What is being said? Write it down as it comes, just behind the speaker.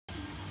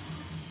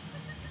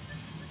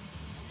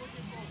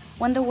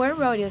When the word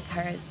rodeo is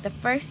heard, the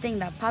first thing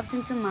that pops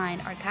into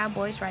mind are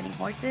cowboys riding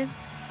horses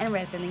and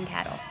wrestling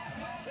cattle.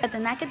 At the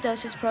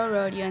Nacogdoches Pro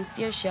Rodeo and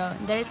Steer Show,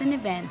 there is an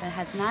event that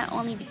has not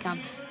only become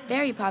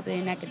very popular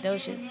in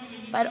Nacogdoches,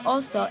 but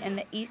also in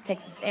the East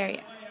Texas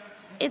area.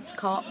 It's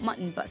called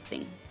Mutton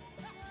Busting.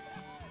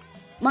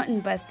 Mutton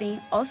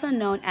busting, also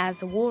known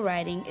as wool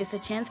riding, is a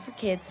chance for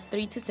kids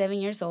 3 to 7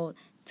 years old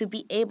to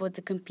be able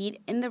to compete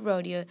in the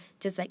rodeo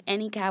just like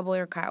any cowboy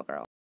or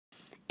cowgirl.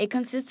 It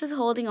consists of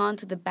holding on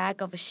to the back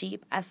of a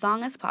sheep as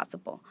long as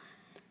possible.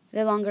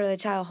 The longer the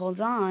child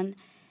holds on,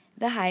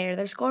 the higher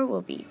their score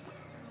will be.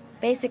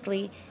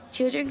 Basically,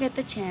 children get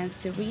the chance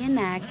to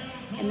reenact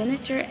a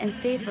miniature and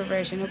safer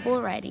version of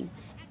bull riding.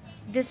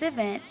 This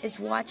event is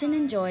watched and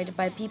enjoyed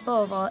by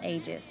people of all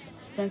ages,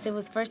 since it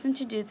was first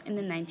introduced in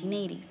the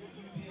 1980s.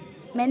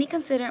 Many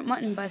consider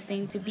mutton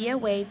busting to be a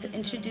way to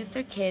introduce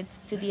their kids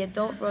to the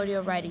adult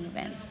rodeo riding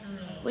events,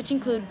 which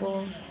include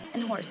bulls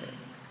and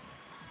horses.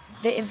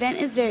 The event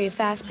is very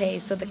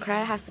fast-paced, so the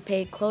crowd has to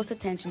pay close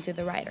attention to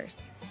the riders.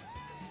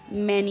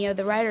 Many of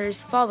the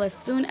riders fall as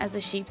soon as the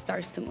sheep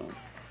starts to move.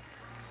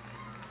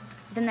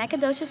 The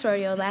Nacogdoches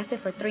Rodeo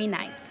lasted for 3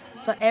 nights,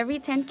 so every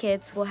 10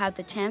 kids will have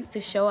the chance to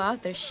show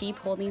off their sheep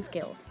holding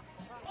skills.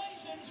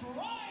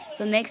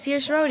 So next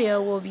year's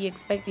rodeo will be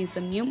expecting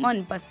some new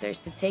mutton busters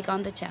to take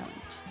on the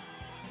challenge.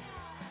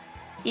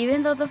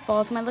 Even though the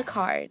falls might look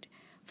hard,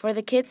 for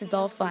the kids it's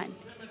all fun.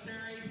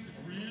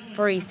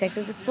 For East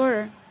Texas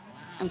Explorer,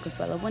 I'm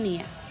Consuelo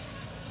Bonilla.